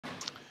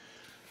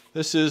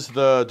This is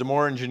the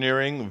Demore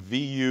Engineering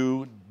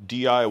VU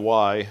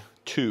DIY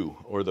 2,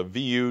 or the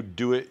VU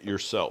Do It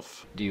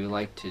Yourself. Do you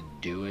like to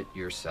do it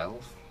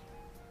yourself?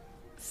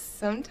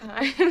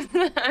 Sometimes.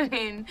 I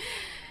mean,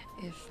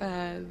 if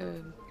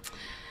the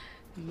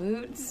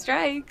mood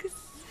strikes.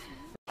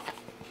 I'm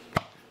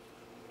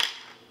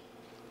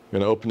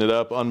gonna open it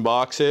up,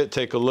 unbox it,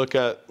 take a look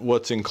at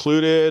what's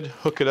included,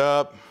 hook it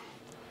up,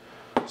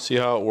 see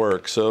how it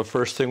works. So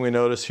first thing we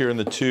notice here in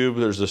the tube,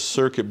 there's a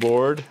circuit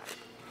board.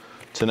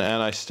 It's an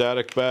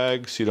anti-static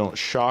bag so you don't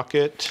shock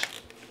it.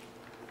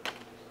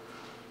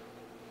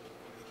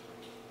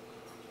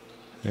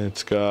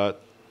 It's got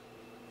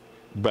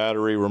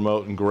battery,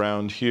 remote, and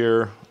ground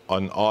here,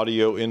 an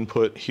audio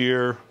input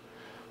here,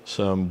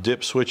 some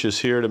dip switches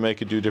here to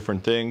make it do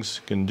different things.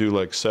 You can do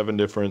like 7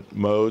 different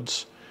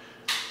modes.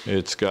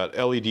 It's got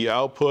LED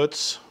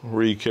outputs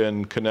where you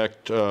can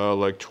connect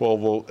like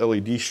 12-volt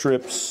LED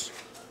strips,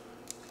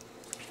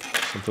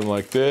 something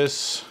like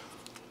this.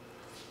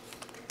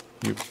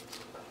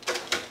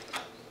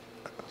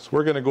 So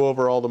we're going to go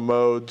over all the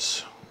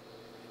modes,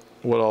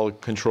 what all the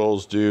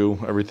controls do,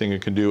 everything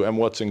it can do, and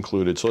what's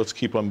included. So let's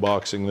keep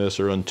unboxing this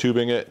or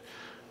untubing it.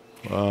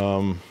 We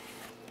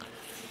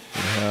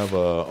have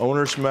an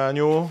owner's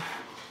manual,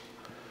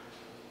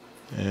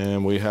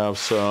 and we have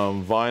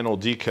some vinyl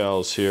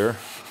decals here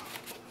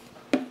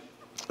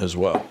as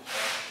well.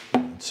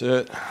 That's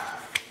it.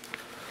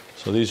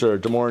 So these are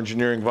Demore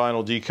Engineering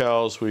vinyl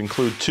decals. We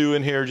include 2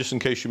 in here just in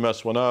case you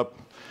mess one up.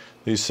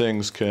 These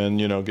things can,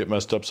 you know, get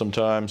messed up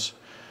sometimes.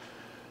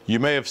 You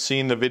may have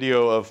seen the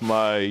video of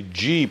my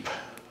Jeep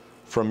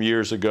from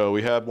years ago.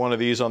 We had one of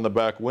these on the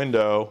back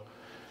window.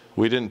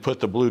 We didn't put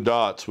the blue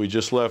dots. We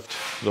just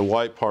left the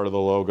white part of the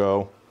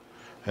logo.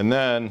 And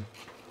then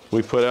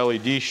we put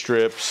LED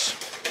strips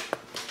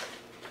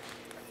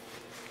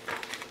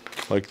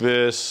like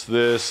this,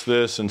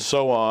 and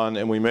so on.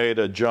 And we made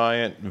a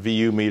giant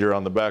VU meter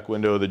on the back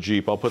window of the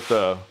Jeep. I'll put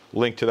the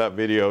link to that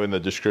video in the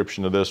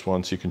description of this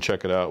one so you can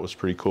check it out. It was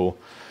pretty cool.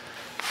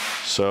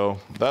 So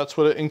that's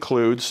what it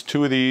includes.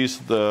 2 of these,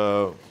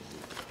 the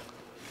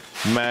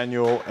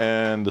manual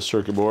and the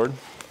circuit board.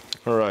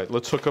 All right,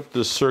 let's hook up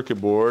this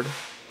circuit board.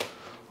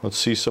 Let's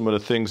see some of the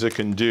things it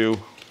can do.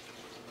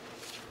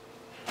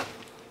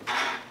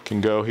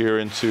 Can go here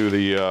into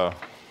the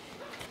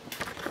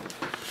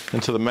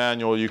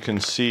manual. You can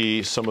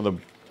see some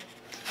of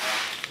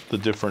the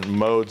different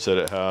modes that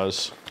it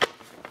has.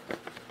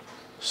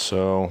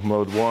 So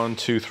mode 1,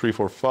 2, 3,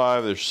 4,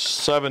 5. There's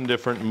 7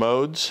 different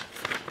modes.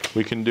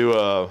 We can do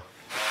a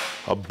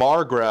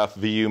bar graph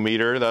VU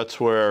meter. That's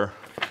where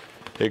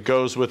it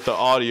goes with the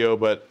audio,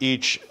 but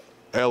each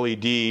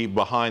LED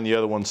behind the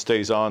other one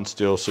stays on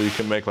still, so you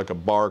can make like a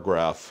bar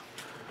graph.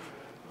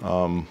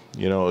 You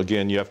know,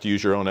 again, you have to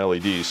use your own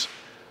LEDs.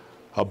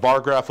 A bar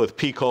graph with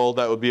peak hold,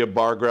 that would be a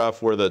bar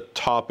graph where the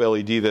top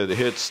LED that it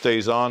hits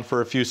stays on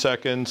for a few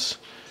seconds.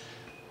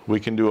 We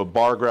can do a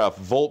bar graph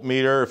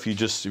voltmeter if you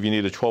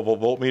need a 12-volt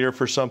voltmeter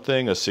for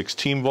something, a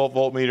 16-volt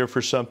voltmeter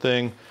for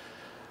something.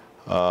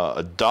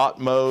 A dot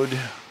mode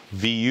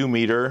VU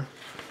meter,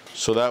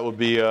 so that would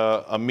be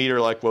a meter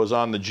like what was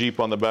on the Jeep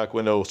on the back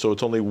window, so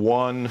it's only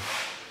 1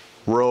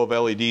 row of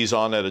LEDs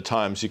on at a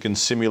time, so you can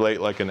simulate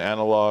like an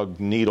analog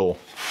needle.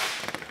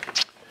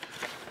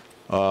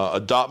 A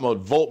dot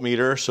mode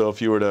voltmeter, so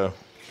if you were to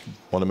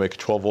want to make a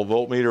 12-volt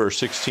voltmeter or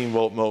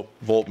 16-volt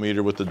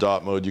voltmeter with the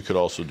dot mode, you could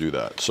also do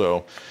that.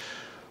 So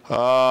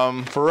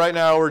for right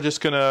now, we're just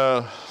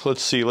gonna,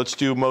 let's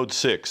do mode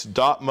 6,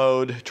 dot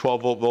mode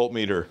 12-volt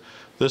voltmeter.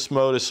 This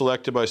mode is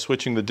selected by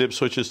switching the dip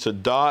switches to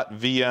dot,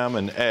 VM,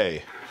 and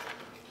A.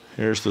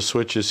 Here's the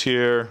switches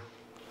here.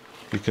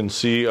 You can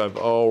see I've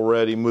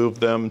already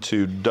moved them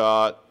to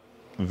dot,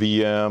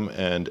 VM,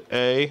 and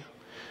A.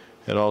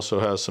 It also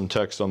has some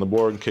text on the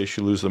board in case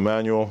you lose the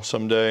manual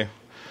someday.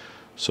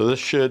 So this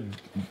should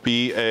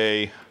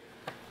be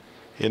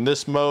in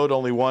this mode,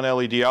 only 1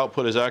 LED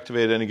output is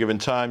activated at any given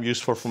time,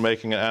 useful for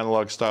making an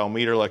analog style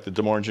meter like the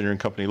Demore Engineering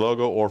Company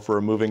logo or for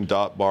removing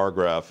dot bar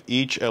graph.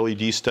 Each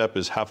LED step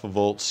is ½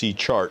 volt, see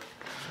chart.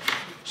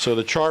 So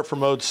the chart for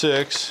mode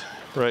 6,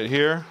 right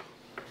here,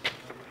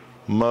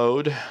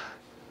 mode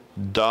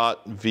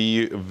dot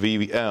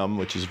VM,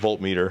 which is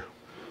voltmeter.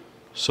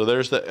 So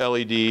there's the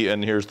LED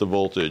and here's the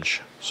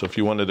voltage. So if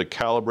you wanted a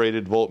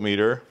calibrated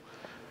voltmeter,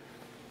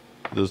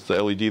 there's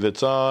the LED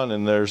that's on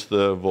and there's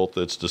the volt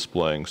that's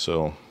displaying.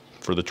 So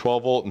for the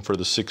 12 volt and for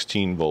the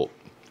 16 volt,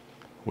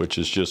 which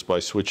is just by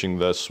switching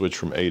the switch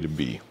from A to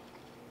B.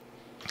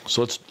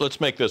 So let's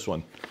make this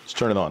one. Let's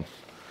turn it on.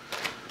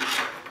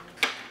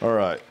 All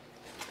right,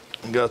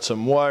 got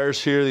some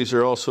wires here. These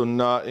are also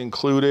not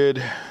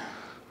included.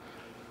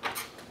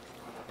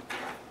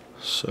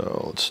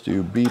 So let's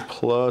do B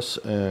plus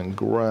and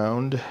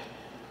ground.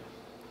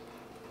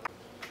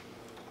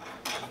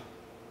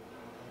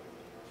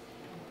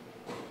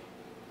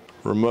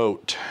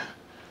 Remote,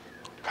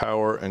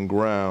 power and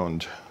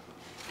ground.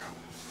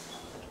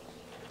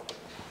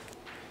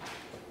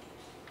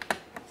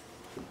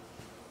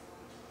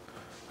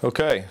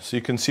 Okay, so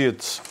you can see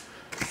it's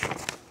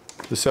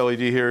This LED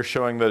here is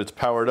showing that it's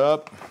powered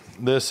up.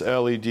 This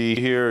LED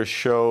here is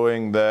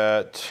showing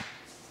that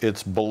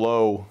it's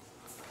below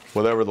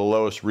whatever the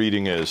lowest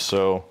reading is.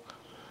 So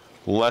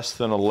less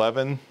than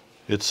 11,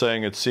 it's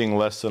saying it's seeing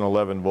less than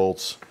 11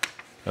 volts.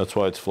 That's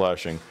why it's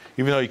flashing.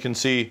 Even though you can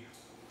see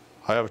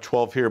I have a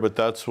 12 here, but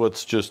that's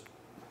what's just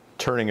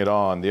turning it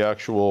on. The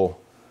actual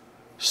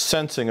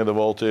sensing of the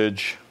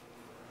voltage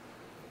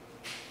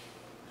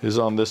is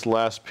on this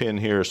last pin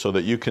here, so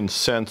that you can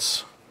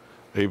sense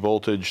a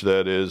voltage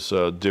that is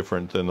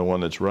different than the one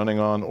that's running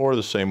on, or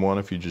the same one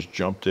if you just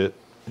jumped it.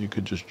 You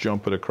could just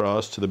jump it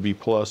across to the B+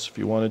 if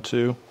you wanted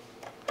to.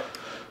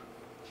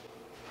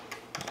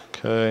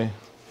 Okay,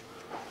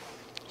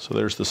 so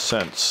there's the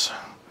sense.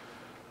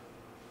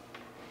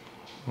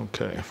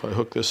 Okay, if I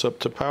hook this up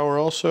to power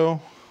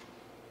also,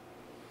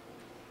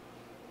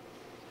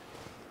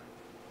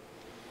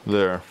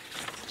 there.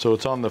 So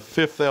it's on the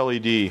 5th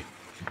LED.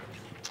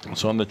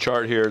 So on the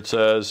chart here it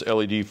says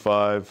LED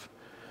 5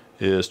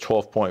 is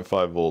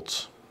 12.5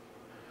 volts,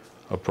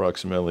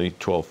 approximately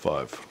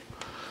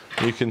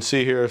 12.5. You can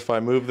see here if I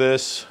move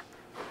this,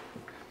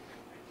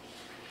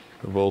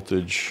 the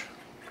voltage,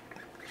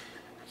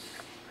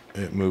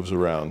 it moves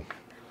around.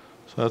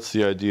 So that's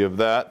the idea of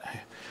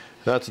that.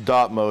 That's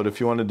dot mode. If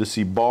you wanted to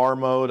see bar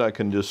mode, I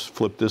can just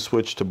flip this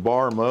switch to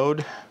bar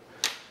mode.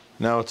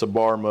 Now it's a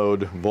bar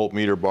mode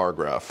voltmeter bar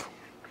graph.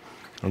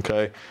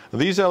 Okay,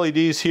 these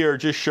LEDs here are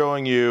just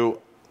showing you,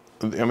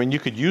 I mean, you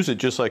could use it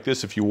just like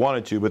this if you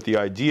wanted to, but the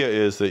idea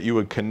is that you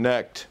would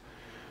connect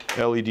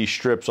LED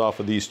strips off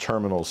of these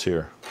terminals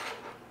here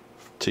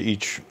to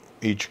each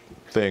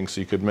thing,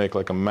 so you could make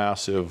like a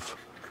massive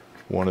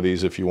one of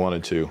these if you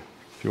wanted to.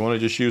 If you want to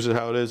just use it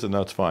how it is, then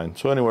that's fine.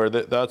 So anyway,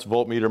 that's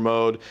voltmeter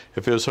mode.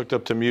 If it was hooked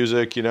up to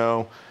music, you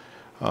know,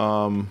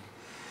 why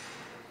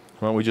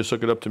don't we just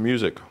hook it up to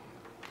music?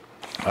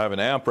 I have an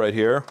amp right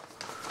here.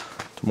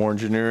 It's More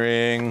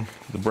Engineering,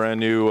 the brand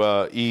new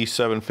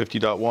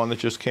E750.1 that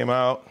just came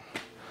out.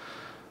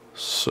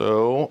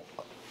 So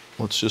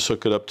let's just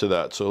hook it up to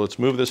that. So let's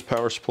move this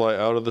power supply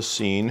out of the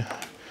scene.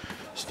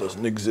 This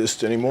doesn't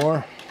exist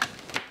anymore.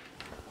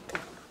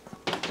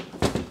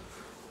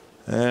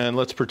 And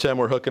let's pretend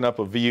we're hooking up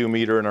a VU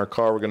meter in our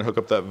car. We're going to hook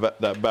up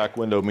that back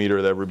window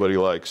meter that everybody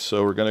likes.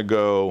 So we're going to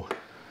go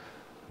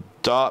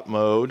dot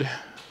mode,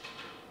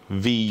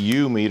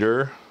 VU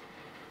meter,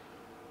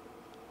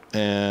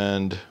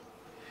 and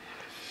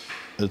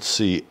let's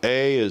see,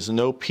 A is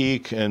no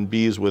peak and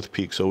B is with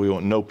peak, so we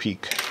want no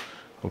peak.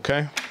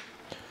 Okay?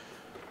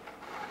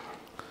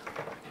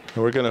 And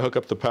we're going to hook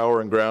up the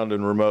power and ground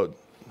and remote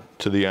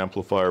to the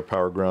amplifier,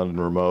 power, ground, and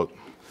remote.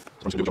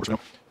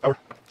 Power.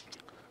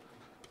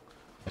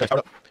 Okay, powered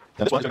up.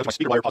 And this one's going to go to my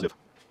speaker wire positive.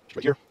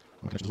 Right here.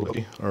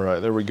 Okay. All right,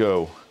 there we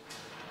go.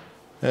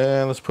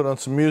 And let's put on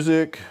some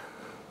music.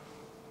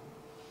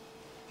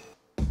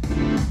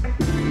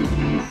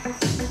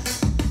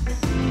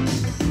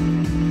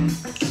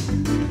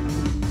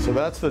 So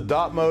that's the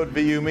dot mode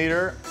VU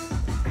meter.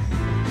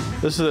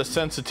 This is a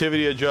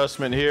sensitivity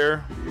adjustment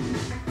here.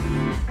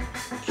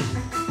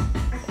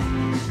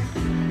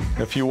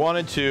 If you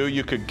wanted to,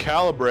 you could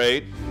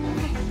calibrate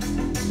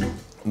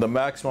the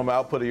maximum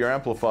output of your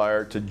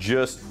amplifier to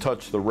just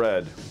touch the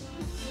red.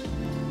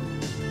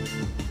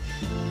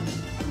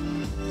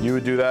 You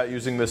would do that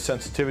using this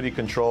sensitivity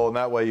control, and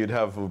that way you'd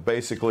have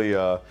basically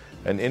an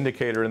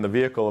indicator in the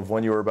vehicle of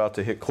when you were about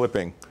to hit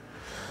clipping.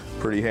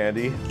 Pretty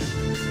handy.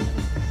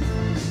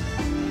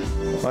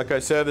 Like I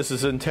said, this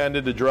is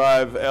intended to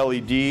drive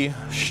LED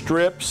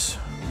strips.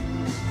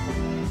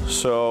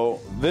 So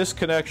this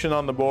connection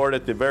on the board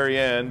at the very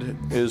end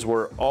is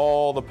where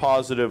all the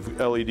positive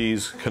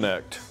LEDs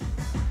connect.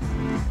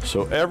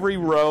 So every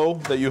row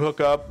that you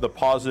hook up, the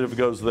positive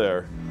goes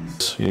there.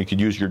 You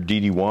could use your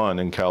DD1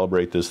 and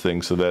calibrate this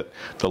thing so that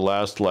the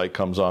last light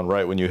comes on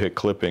right when you hit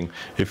clipping.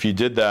 If you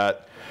did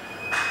that,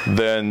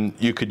 then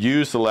you could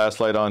use the last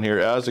light on here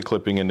as a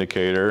clipping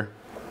indicator.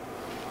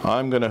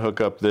 I'm going to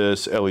hook up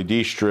this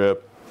LED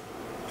strip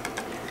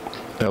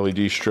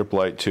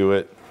light to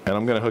it, and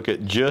I'm going to hook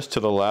it just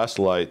to the last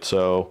light.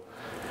 So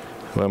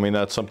I mean,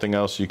 that's something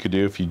else you could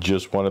do if you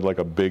just wanted like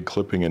a big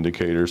clipping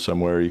indicator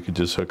somewhere. You could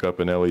just hook up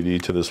an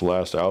LED to this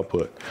last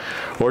output,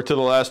 or to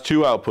the last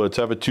two outputs,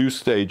 have a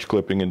two-stage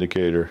clipping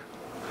indicator,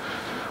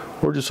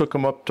 or just hook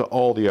them up to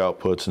all the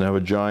outputs and have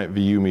a giant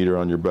VU meter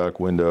on your back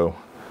window,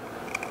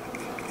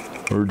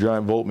 or a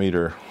giant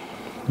voltmeter.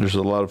 There's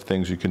a lot of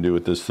things you can do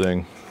with this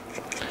thing.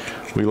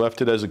 We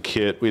left it as a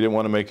kit. We didn't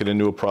want to make it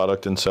into a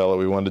product and sell it.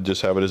 We wanted to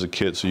just have it as a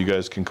kit so you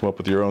guys can come up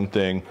with your own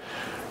thing.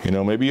 You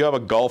know, maybe you have a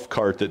golf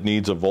cart that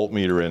needs a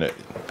voltmeter in it,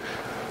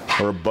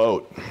 or a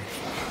boat.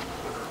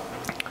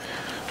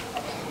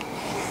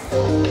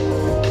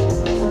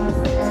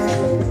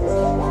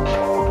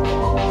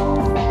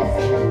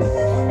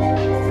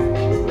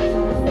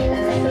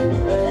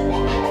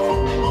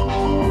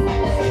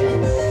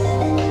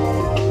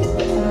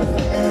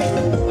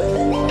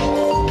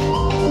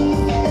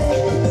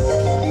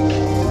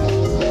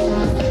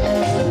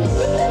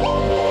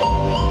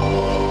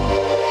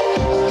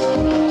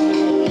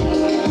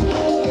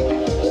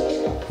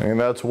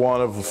 that's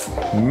one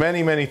of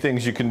many, many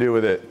things you can do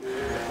with it.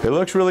 It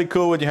looks really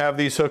cool when you have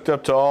these hooked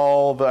up to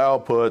all the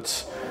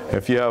outputs.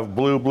 If you have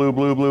blue, blue,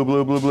 blue, blue,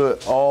 blue, blue, blue,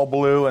 all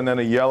blue, and then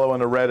a yellow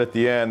and a red at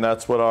the end,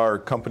 that's what our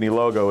company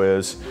logo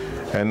is.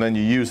 And then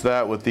you use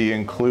that with the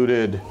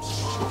included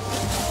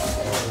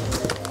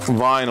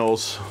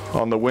vinyls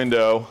on the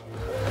window.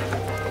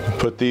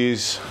 Put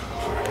these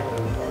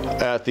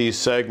at these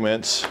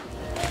segments.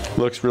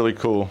 Looks really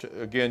cool.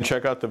 Again,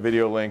 check out the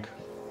video link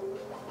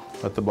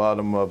at the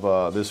bottom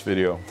of this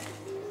video.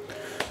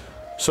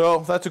 So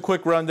that's a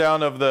quick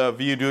rundown of the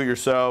View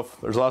Do-It-Yourself.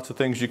 There's lots of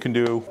things you can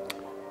do.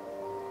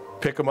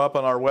 Pick them up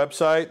on our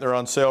website. They're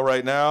on sale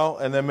right now.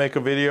 And then make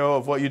a video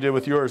of what you did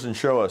with yours and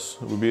show us.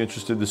 We'd be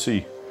interested to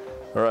see.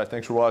 All right,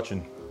 thanks for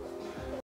watching.